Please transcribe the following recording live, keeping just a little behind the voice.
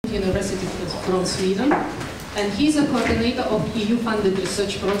University from Sweden. And he's a coordinator of EU-funded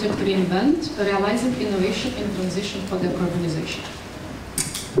research project Reinvent, realizing innovation in transition for decarbonization.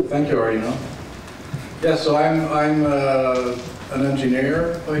 Thank you, Arina. Yeah, so I'm an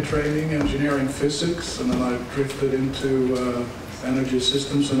engineer by training, engineering physics, and then I drifted into energy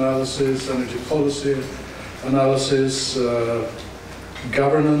systems analysis, energy policy analysis,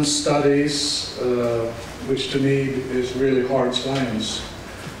 governance studies, which to me is really hard science.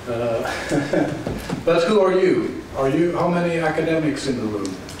 But who are you? How many academics in the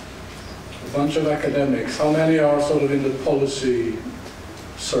room? A bunch of academics. How many are sort of in the policy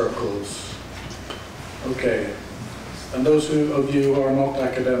circles? Okay. And those of you who are not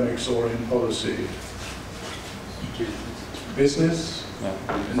academics or in policy? Business? No.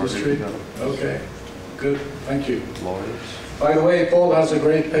 Industry? Okay. Good. Thank you. Lawyers. By the way, Paul has a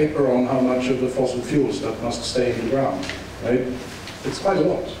great paper on how much of the fossil fuels that must stay in the ground, right? It's quite a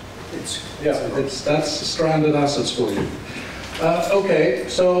lot. That's stranded assets for you. Okay,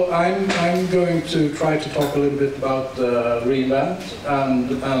 so I'm going to try to talk a little bit about Reinvent and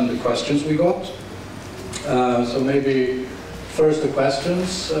the questions we got. So maybe first the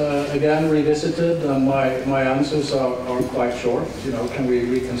questions, again revisited, and my answers are quite short. You know, can we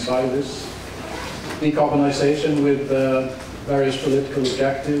reconcile this? Decarbonization with various political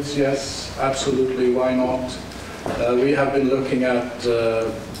objectives? Yes, absolutely, why not? We have been looking at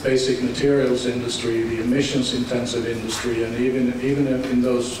basic materials industry, the emissions intensive industry, and even in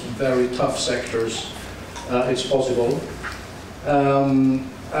those very tough sectors, it's possible.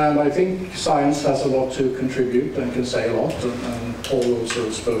 And I think science has a lot to contribute and can say a lot, and Paul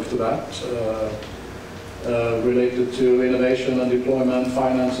also spoke to that. Related to innovation and deployment,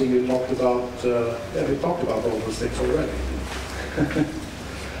 financing, we talked about all those things already.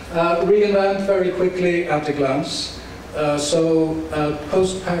 Reinvent very quickly at a glance.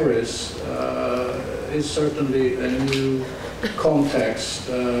 Post-Paris is certainly a new context,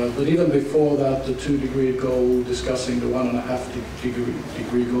 but even before that, the 2-degree goal, discussing the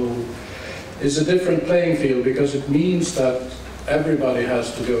 1.5-degree goal, is a different playing field, because it means that everybody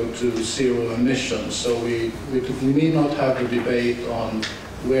has to go to zero emissions. So we need not have a debate on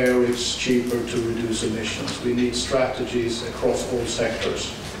where it's cheaper to reduce emissions. We need strategies across all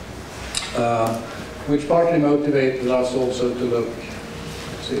sectors, which partly motivated us also to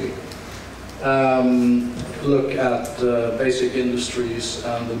look at basic industries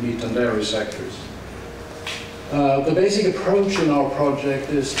and the meat and dairy sectors. The basic approach in our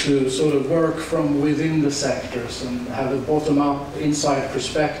project is to sort of work from within the sectors and have a bottom-up, inside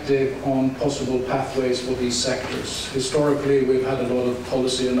perspective on possible pathways for these sectors. Historically, we've had a lot of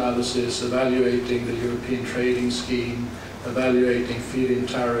policy analysis, evaluating the European trading scheme, evaluating feed-in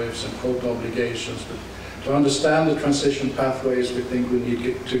tariffs and quota obligations. But to understand the transition pathways, we think we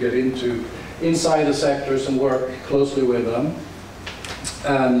need to get inside the sectors and work closely with them.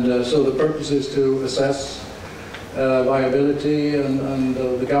 And so the purpose is to assess viability and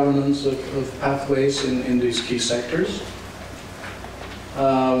the governance of pathways in these key sectors.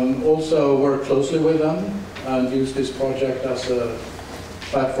 Also work closely with them and use this project as a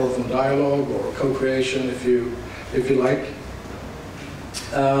platform for dialogue or co-creation, if you like.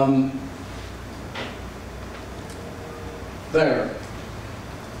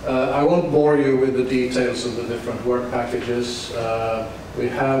 I won't bore you with the details of the different work packages. We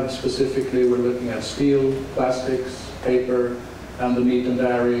have specifically, we're looking at steel, plastics, paper, and the meat and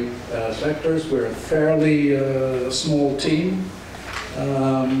dairy sectors. We're a fairly small team,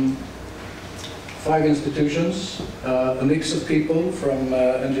 5 institutions, a mix of people from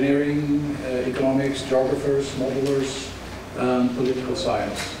engineering, economics, geographers, modelers, and political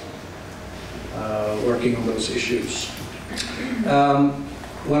science, working on those issues.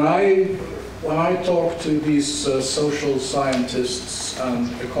 When I talk to these social scientists and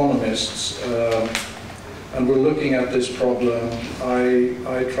economists, and we're looking at this problem, I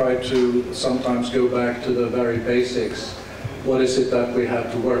try to sometimes go back to the very basics. What is it that we have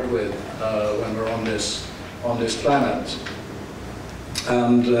to work with when we're on this planet?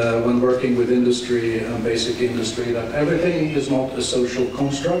 And when working with industry and basic industry, that everything is not a social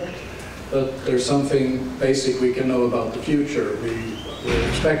construct, but there's something basic we can know about the future. We're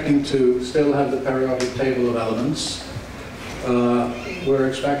expecting to still have the periodic table of elements. We're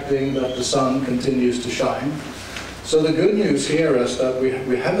expecting that the sun continues to shine. So the good news here is that we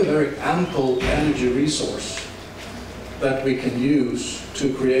have a very ample energy resource that we can use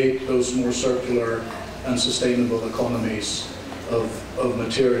to create those more circular and sustainable economies of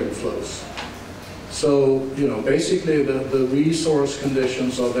material flows. So, you know, basically the resource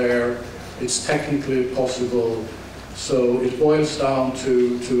conditions are there. It's technically possible. So it boils down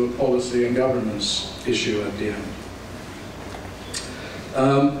to a policy and governance issue at the end.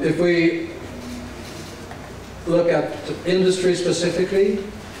 If we look at industry specifically,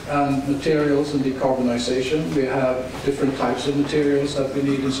 and materials and decarbonization, we have different types of materials that we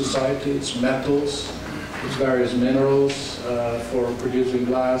need in society. It's metals, it's various minerals for producing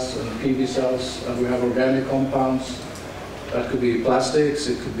glass and PV cells, and we have organic compounds. That could be plastics,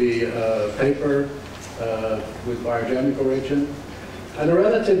 it could be paper with biogenic origin, and a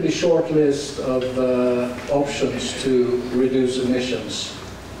relatively short list of options to reduce emissions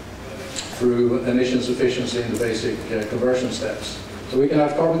through emissions efficiency in the basic conversion steps. So we can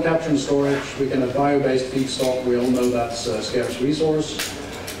have carbon capture and storage, we can have bio-based feedstock, we all know that's a scarce resource.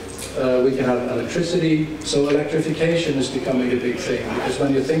 We can have electricity, so electrification is becoming a big thing, because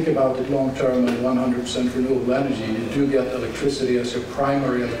when you think about it long-term and 100% renewable energy, you do get electricity as your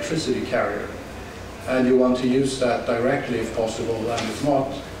primary electricity carrier. And you want to use that directly if possible, and if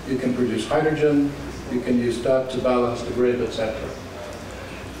not, you can produce hydrogen, you can use that to balance the grid, etc.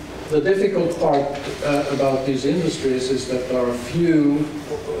 The difficult part about these industries is that there are few,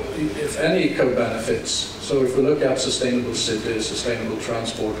 if any, co-benefits. So if we look at sustainable cities, sustainable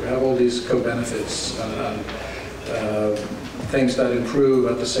transport, we have all these co-benefits and things that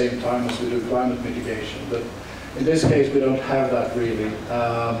improve at the same time as we do climate mitigation. But in this case, we don't have that really.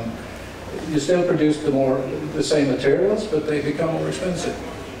 You still produce the same materials, but they become more expensive.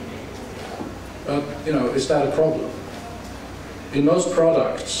 But, you know, is that a problem? In most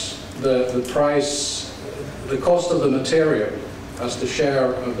products, the cost of the material as the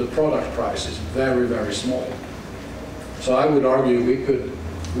share of the product price is very, very small. So I would argue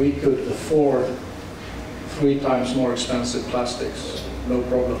we could afford 3 times more expensive plastics, no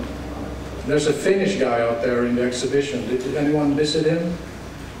problem. There's a Finnish guy out there in the exhibition. Did anyone visit him?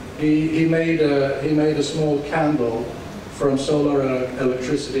 He made a small candle from solar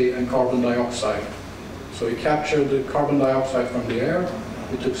electricity and carbon dioxide. So he captured the carbon dioxide from the air.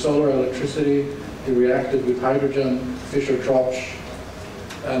 He took solar electricity, he reacted with hydrogen, Fischer-Tropsch,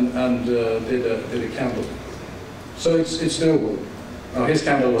 and did a candle. So it's doable. Now his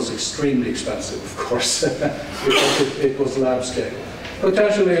candle was extremely expensive, of course, because it was lab scale.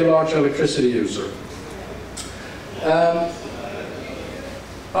 Potentially a large electricity user.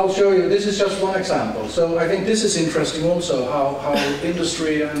 I'll show you, this is just one example. So I think this is interesting also, how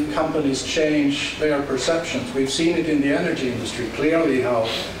industry and companies change their perceptions. We've seen it in the energy industry, clearly how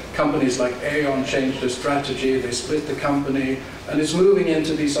companies like Aon changed their strategy, they split the company, and it's moving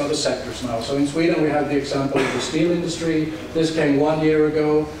into these other sectors now. So in Sweden we have the example of the steel industry. This came 1 year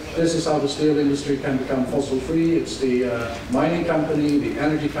ago. This is how the steel industry can become fossil-free. It's the mining company, the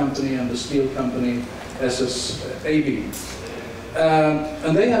energy company, and the steel company, SSAB.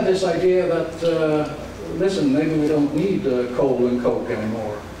 And they have this idea that, listen, maybe we don't need coal and coke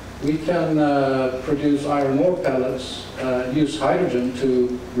anymore. We can produce iron ore pellets, use hydrogen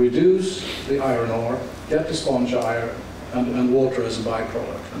to reduce the iron ore, get the sponge iron and water as a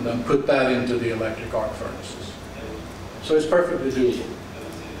byproduct, and then put that into the electric arc furnaces. So it's perfectly doable.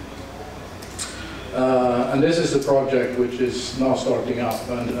 And this is a project which is now starting up,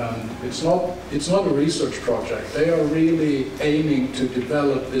 and it's not a research project. They are really aiming to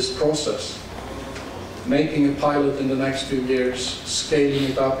develop this process, making a pilot in the next few years, scaling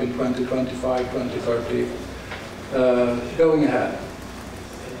it up in 2025, 2030, going ahead.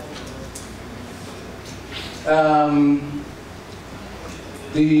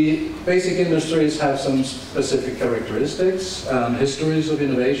 The basic industries have some specific characteristics and histories of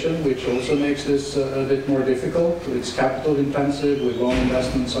innovation, which also makes this a bit more difficult. It's capital intensive with long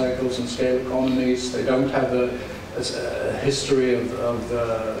investment cycles and scale economies. They don't have a history of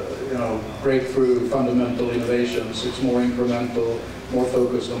you know, breakthrough fundamental innovations. It's more incremental, more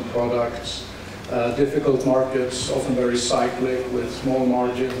focused on products. Difficult markets, often very cyclic with small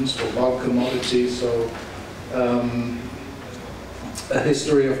margins for bulk commodities. So. A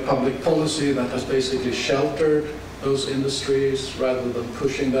history of public policy that has basically sheltered those industries rather than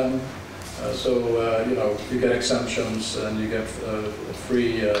pushing them. You know, you get exemptions and you get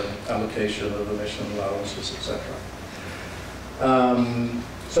free allocation of emission allowances, etc.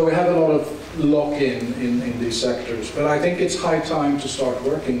 So we have a lot of lock-in in these sectors, but I think it's high time to start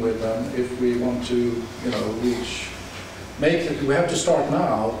working with them if we want to, you know, we have to start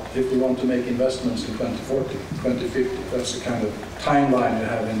now if we want to make investments in 2040, 2050. That's the kind of timeline you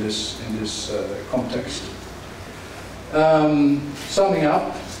have in this context. Summing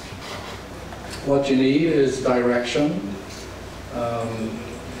up, what you need is direction.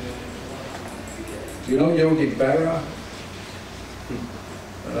 You know Yogi Berra?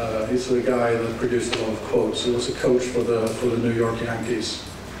 He's the guy that produced a lot of quotes. He was a coach for the New York Yankees.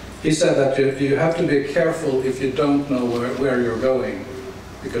 He said that you have to be careful if you don't know where you're going,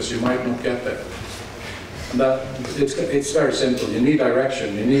 because you might not get there. And that it's very simple. You need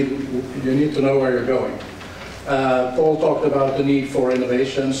direction. You need to know where you're going. Paul talked about the need for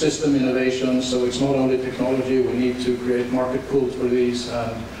innovation, system innovation. So it's not only technology. We need to create market pools for these.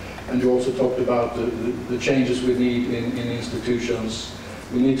 And you also talked about the changes we need in institutions.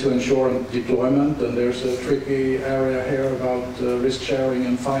 We need to ensure deployment, and there's a tricky area here about risk sharing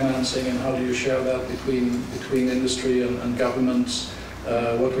and financing, and how do you share that between industry and governments.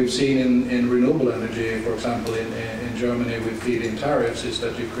 What we've seen in renewable energy, for example, in Germany with feed-in tariffs, is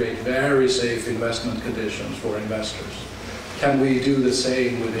that you create very safe investment conditions for investors. Can we do the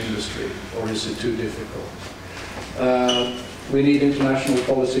same with industry, or is it too difficult? We need international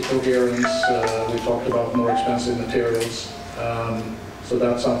policy coherence. We talked about more expensive materials. So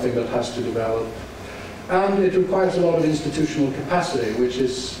that's something that has to develop. And it requires a lot of institutional capacity, which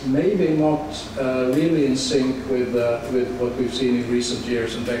is maybe not really in sync with what we've seen in recent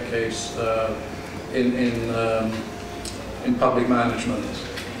years and decades in public management.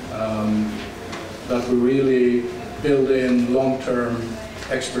 That we really build in long-term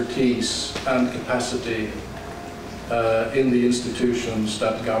expertise and capacity in the institutions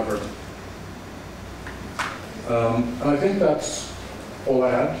that govern. And I think that's all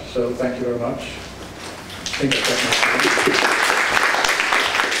I had, so thank you very much. I think I've got my time.